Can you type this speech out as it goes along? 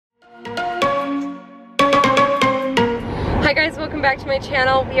Hi guys, welcome back to my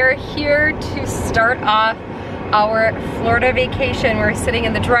channel. We are here to start off our Florida vacation. We're sitting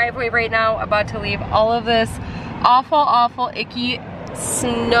in the driveway right now, about to leave all of this awful, icky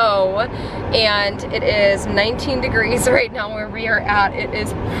snow, and it is 19 degrees right now where we are at. It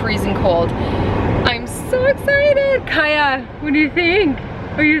is freezing cold. I'm so excited. Kaya, what do you think?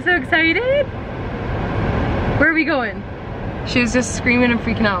 Are you so excited? Where are we going? She was just screaming and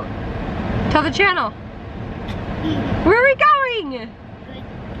freaking out. Tell the channel. Where are we going?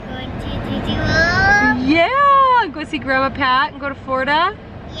 Going to Dilworth. Yeah, go see Grandma Pat and go to Florida.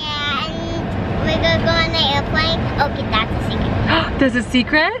 Yeah, and we're gonna go on the airplane. Okay, that's a secret. That's a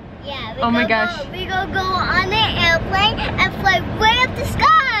secret? Yeah. Oh my gosh. We're gonna go on the airplane and fly way up the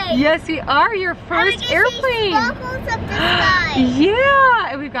sky. Yes, we are. Your first airplane. Sparkles up the sky. Yeah,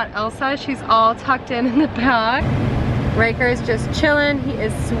 and we've got Elsa. She's all tucked in the back. Ryker's just chilling. He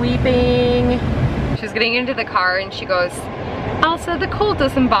is sweeping. She's getting into the car and she goes, Elsa, the cold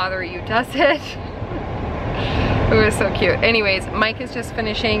doesn't bother you, does it? It was so cute. Anyways, Mike is just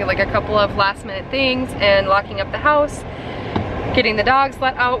finishing like a couple of last minute things and locking up the house, getting the dogs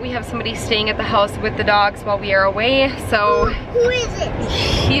let out. We have somebody staying at the house with the dogs while we are away, so who is it?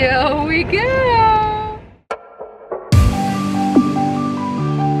 Here we go.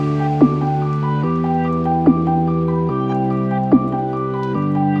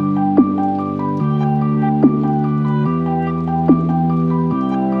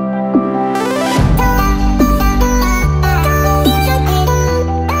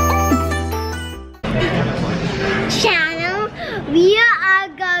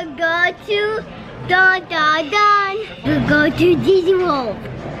 We go to Dilworth.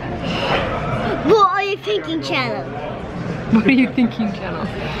 What are you thinking, channel? What are you thinking, channel?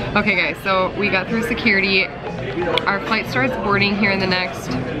 Okay guys, so we got through security. Our flight starts boarding here in the next,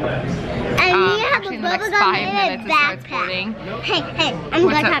 actually in the next 5 minutes it starts boarding. Hey, I'm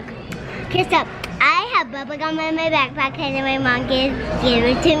gonna talk. Okay, so I have bubblegum in my backpack and my mom gave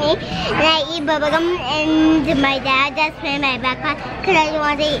it to me. And I eat bubblegum and my dad just put in my backpack because I don't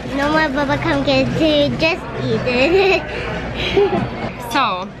want to eat no more bubblegum kids to just eat it.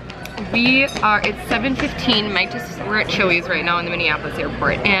 So we are, it's 7:15. We're at Chili's right now in the Minneapolis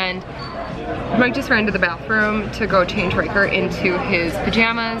airport, and Mike just ran to the bathroom to go change Ryker into his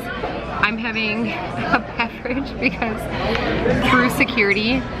pajamas. I'm having a beverage because through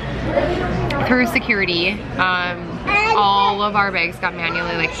security, all of our bags got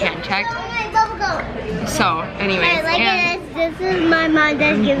manually like hand checked. So anyways, this is my mom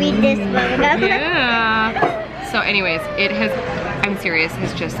that's giving this bubblegum. Yeah. So anyways, it has, I'm serious,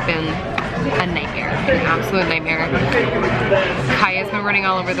 has just been a nightmare, an absolute nightmare. Kaya's been running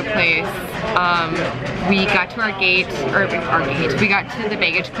all over the place. We got to our gate, we got to the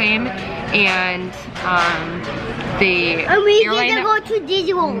baggage claim, and the airline go to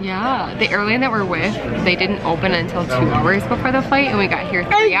Dilworth. Yeah, the airline that we're with, they didn't open until 2 hours before the flight, and we got here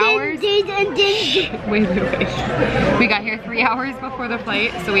 3 hours. Wait. We got here 3 hours before the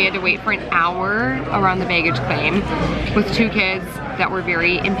flight, so we had to wait for an hour around the baggage claim with 2 kids that were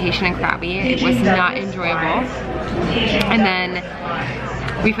very impatient and crabby. It was not enjoyable. And then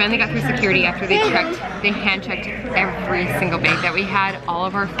we finally got through security after they hand checked every single bag that we had, all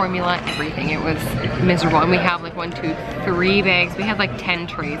of our formula, everything. It was miserable. And we have like 1, 2, 3 bags. We had like 10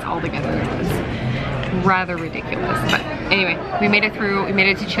 trays all together. It was rather ridiculous. But anyway, we made it through. We made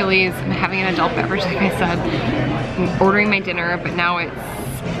it to Chili's. I'm having an adult beverage, like I said. I'm ordering my dinner, but now it's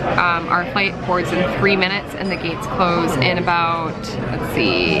our flight boards in 3 minutes and the gates close in about, let's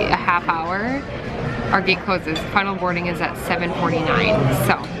see, a half hour. Our gate closes. Final boarding is at 7:49.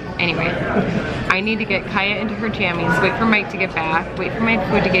 So anyway, I need to get Kaya into her jammies, wait for Mike to get back, wait for my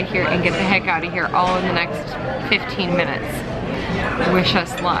food to get here, and get the heck out of here all in the next 15 minutes. Wish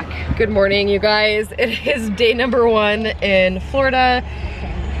us luck. Good morning, you guys. It is day number 1 in Florida.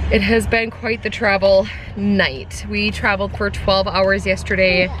 It has been quite the travel night. We traveled for 12 hours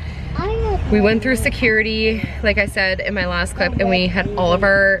yesterday. We went through security, like I said in my last clip, and we had all of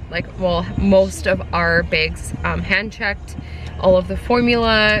our, most of our bags hand checked, all of the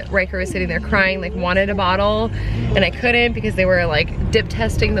formula. Ryker was sitting there crying, wanted a bottle, and I couldn't because they were dip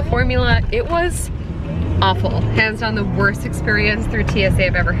testing the formula. It was awful. Hands down the worst experience through TSA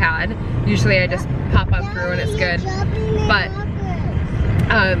I've ever had. Usually I just pop on through and it's good. But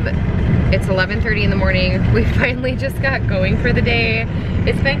it's 11:30 in the morning. We finally just got going for the day.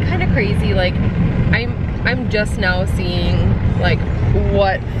 It's been kind of crazy. I'm just now seeing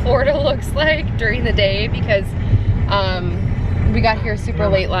what Florida looks like during the day because we got here super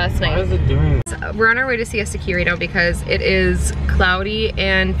late last night. How is it doing? We're on our way to see a security now because it is cloudy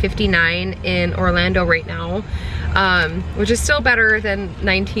and 59 in Orlando right now. which is still better than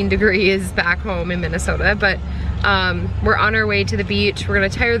 19 degrees back home in Minnesota, but we're on our way to the beach. We're gonna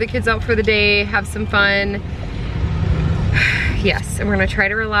tire the kids out for the day, have some fun. Yes, and we're gonna try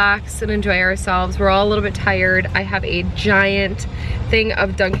to relax and enjoy ourselves. We're all a little bit tired. I have a giant thing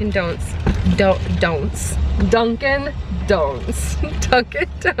of Dunkin' Donuts. Dunkin' Donuts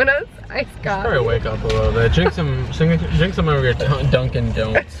ice coffee. Probably wake up a little bit. Drink some over your Dunkin'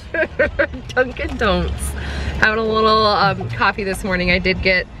 Donuts. Dunkin' Donuts. Having a little coffee this morning. I did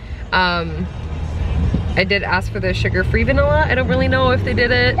get, I did ask for the sugar-free vanilla. I don't really know if they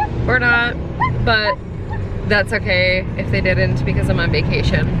did it or not, but that's okay if they didn't because I'm on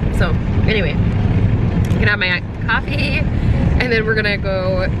vacation. So anyway, I'm gonna have my coffee and then we're gonna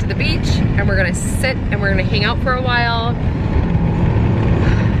go to the beach and we're gonna sit and we're gonna hang out for a while.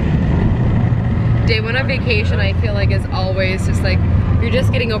 Day one of vacation I feel like is always just like, you're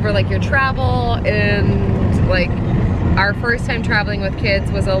just getting over like your travel, and like our first time traveling with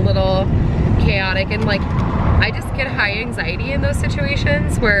kids was a little chaotic, and like I just get high anxiety in those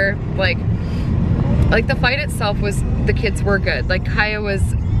situations where like the flight itself was, the kids were good. Like Kaya was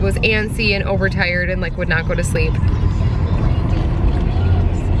antsy and overtired and like would not go to sleep.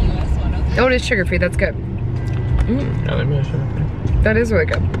 Oh, it is sugar-free, that's good. Yeah, let me have sugar-free. That is really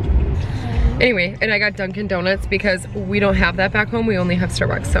good. Anyway, and I got Dunkin' Donuts because we don't have that back home. We only have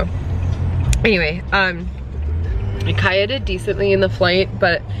Starbucks, so. Anyway, Kaya did decently in the flight,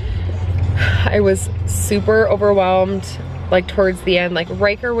 but I was super overwhelmed like towards the end. Like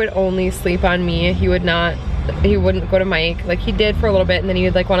Ryker would only sleep on me. He wouldn't go to Mike. Like he did for a little bit, and then he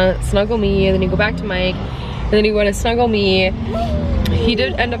would like want to snuggle me, and then he'd go back to Mike, and then he'd want to snuggle me. He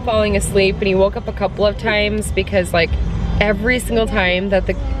did end up falling asleep, and he woke up a couple of times because like every single time that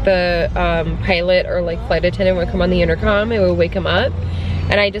the pilot or like flight attendant would come on the intercom, it would wake him up,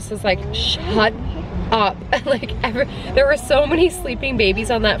 and I just was like, shut up. Like there were so many sleeping babies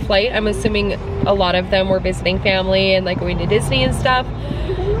on that flight. I'm assuming a lot of them were visiting family and like going to Disney and stuff,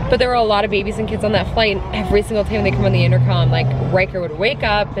 but there were a lot of babies and kids on that flight, and every single time they come on the intercom, like Ryker would wake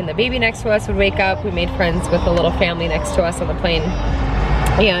up and the baby next to us would wake up. We made friends with a little family next to us on the plane,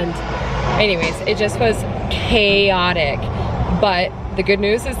 and anyways, it just was chaotic. But the good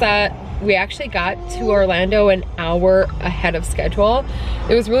news is that we actually got to Orlando an hour ahead of schedule.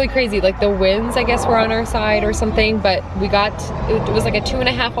 It was really crazy. Like the winds, I guess, were on our side or something, but it was like a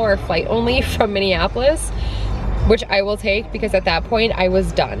 2.5 hour flight only from Minneapolis, which I will take because at that point I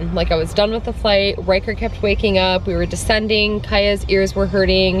was done. Like I was done with the flight. Ryker kept waking up. We were descending. Kaya's ears were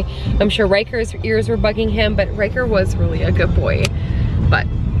hurting. I'm sure Ryker's ears were bugging him, but Ryker was really a good boy. But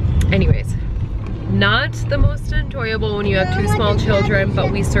anyways, not the most enjoyable when you have 2 small children,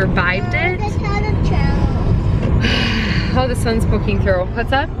 but we survived it. Oh, the sun's poking through.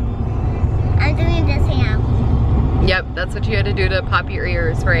 What's up? I'm doing this now. Yep, that's what you had to do to pop your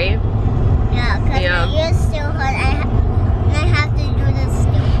ears, right? Yeah, because my ears still hurt. I have to do this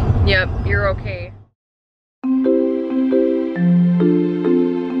still. Yep, you're okay.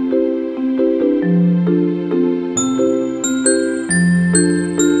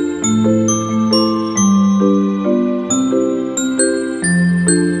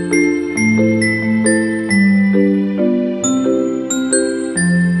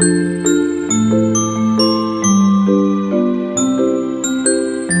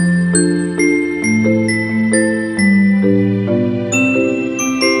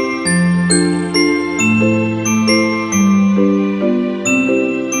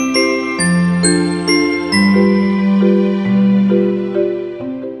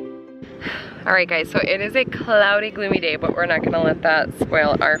 Alright guys, so it is a cloudy, gloomy day, but we're not gonna let that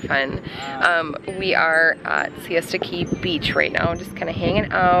spoil our fun. We are at Siesta Key Beach right now, just kind of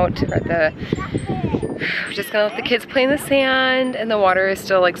hanging out. We're just gonna let the kids play in the sand, and the water is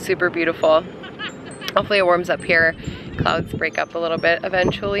still like super beautiful. Hopefully it warms up here. Clouds break up a little bit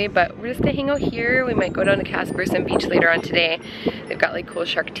eventually, but we're just gonna hang out here. We might go down to Casperson Beach later on today. They've got like cool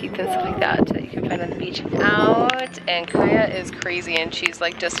shark teeth and stuff like that you can find on the beach. Out, and Kaya is crazy and she's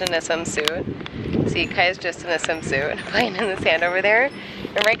like just in a swimsuit. See, Kaya's just in a swimsuit playing in the sand over there.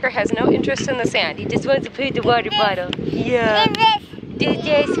 And Ryker has no interest in the sand. He just wants to play with the water bottle. Yeah. Do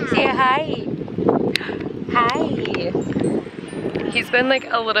this, say hi. Hi. He's been like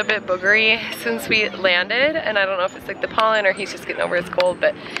a little bit boogery since we landed, and I don't know if it's like the pollen or he's just getting over his cold,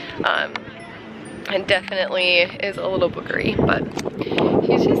 but and definitely is a little boogery, but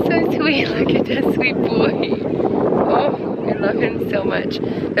he's just so sweet. Look at that sweet boy. Oh, I love him so much.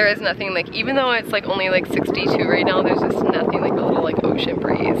 There is nothing like, even though it's like only like 62 right now, there's just nothing like a little like ocean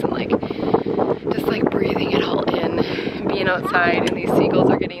breeze and like just like breathing it all in, being outside, and these seagulls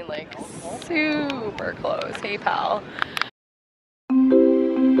are getting like super summer clothes. Hey, pal.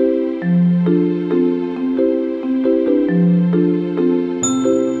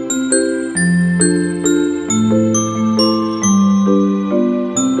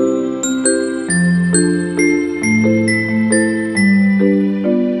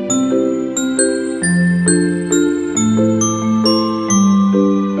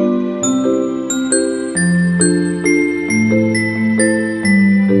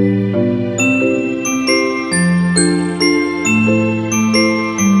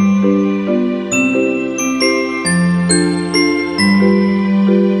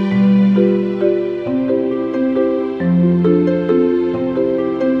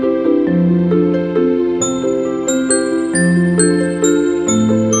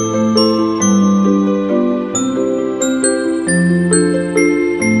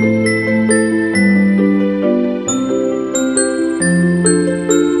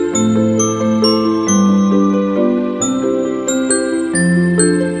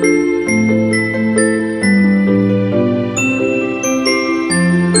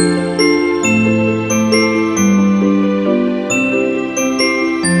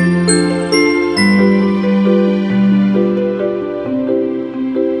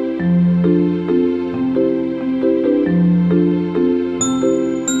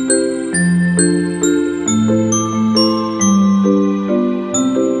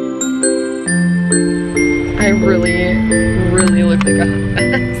 really look like a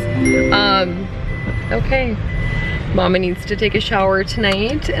mess. Okay. Mama needs to take a shower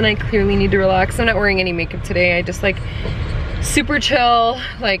tonight and I clearly need to relax. I'm not wearing any makeup today. I just like super chill,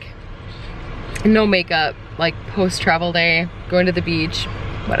 like no makeup, like post-travel day, going to the beach,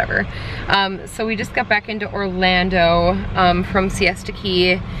 whatever. So we just got back into Orlando from Siesta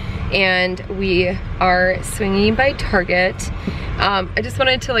Key and we are swinging by Target. I just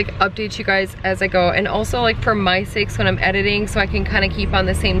wanted to like update you guys as I go, and also like for my sakes when I'm editing, so I can kind of keep on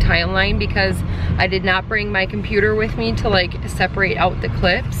the same timeline, because I did not bring my computer with me to like separate out the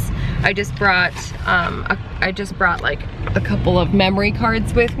clips. I just brought like a couple of memory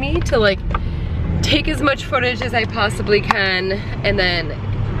cards with me to like take as much footage as I possibly can and then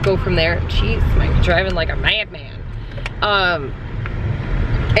go from there. Jeez, I'm driving like a madman.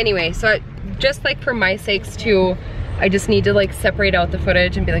 Anyway, so just like for my sakes too, I just need to like separate out the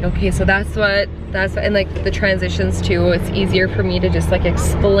footage and be like, okay, so that's what, and like the transitions too, it's easier for me to just like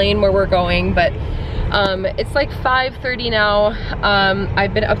explain where we're going. But it's like 5:30 now.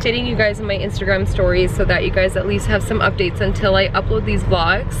 I've been updating you guys on my Instagram stories so that you guys at least have some updates until I upload these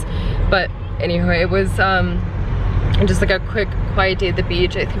vlogs. But anyway, it was just like a quick quiet day at the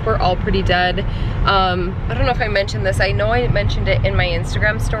beach. I think we're all pretty dead. I don't know if I mentioned this. I know I mentioned it in my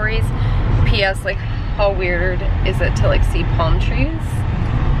Instagram stories. PS, like, how weird is it to like see palm trees?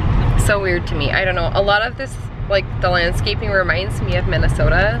 So weird to me. I don't know. A lot of this, like the landscaping reminds me of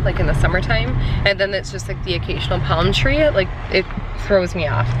Minnesota, like in the summertime, and then it's just like the occasional palm tree. Like it throws me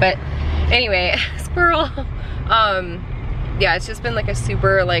off. But anyway, squirrel. Yeah, it's just been like a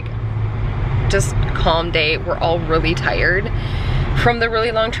super like just calm day. We're all really tired from the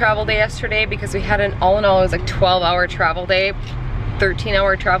really long travel day yesterday, because we had an all in all, it was like 12-hour travel day,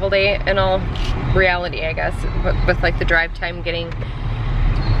 13-hour travel day in all reality, I guess, with like the drive time getting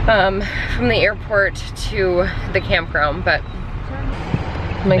from the airport to the campground. But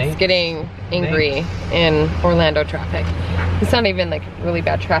Mike's getting angry in Orlando traffic. It's not even like really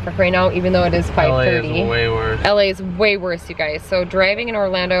bad traffic right now, even though it is 5:30. LA is way worse. LA is way worse, you guys. So driving in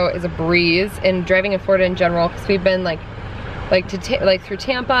Orlando is a breeze, and driving in Florida in general, because we've been like through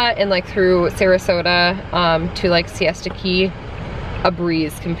Tampa and like through Sarasota to like Siesta Key, a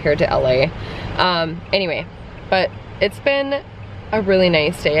breeze compared to LA. Anyway, but it's been a really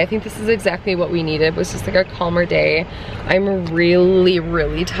nice day. I think this is exactly what we needed, was just like a calmer day. I'm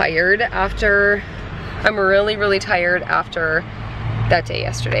really tired after, that day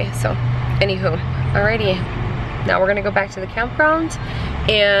yesterday. So anywho, alrighty, now we're gonna go back to the campground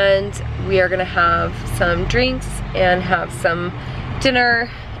and we are gonna have some drinks and have some dinner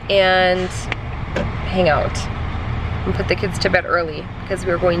and hang out and put the kids to bed early, because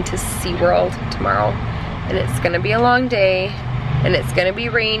we're going to SeaWorld tomorrow and it's gonna be a long day and it's gonna be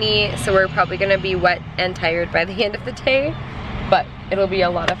rainy, so we're probably gonna be wet and tired by the end of the day, but it'll be a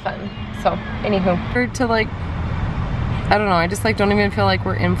lot of fun. So anywho, to like, I don't know, I just like don't even feel like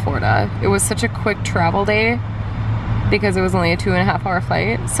we're in Florida. It was such a quick travel day because it was only a 2.5-hour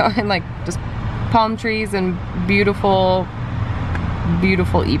flight. So I'm like just palm trees and beautiful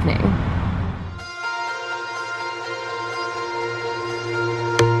evening.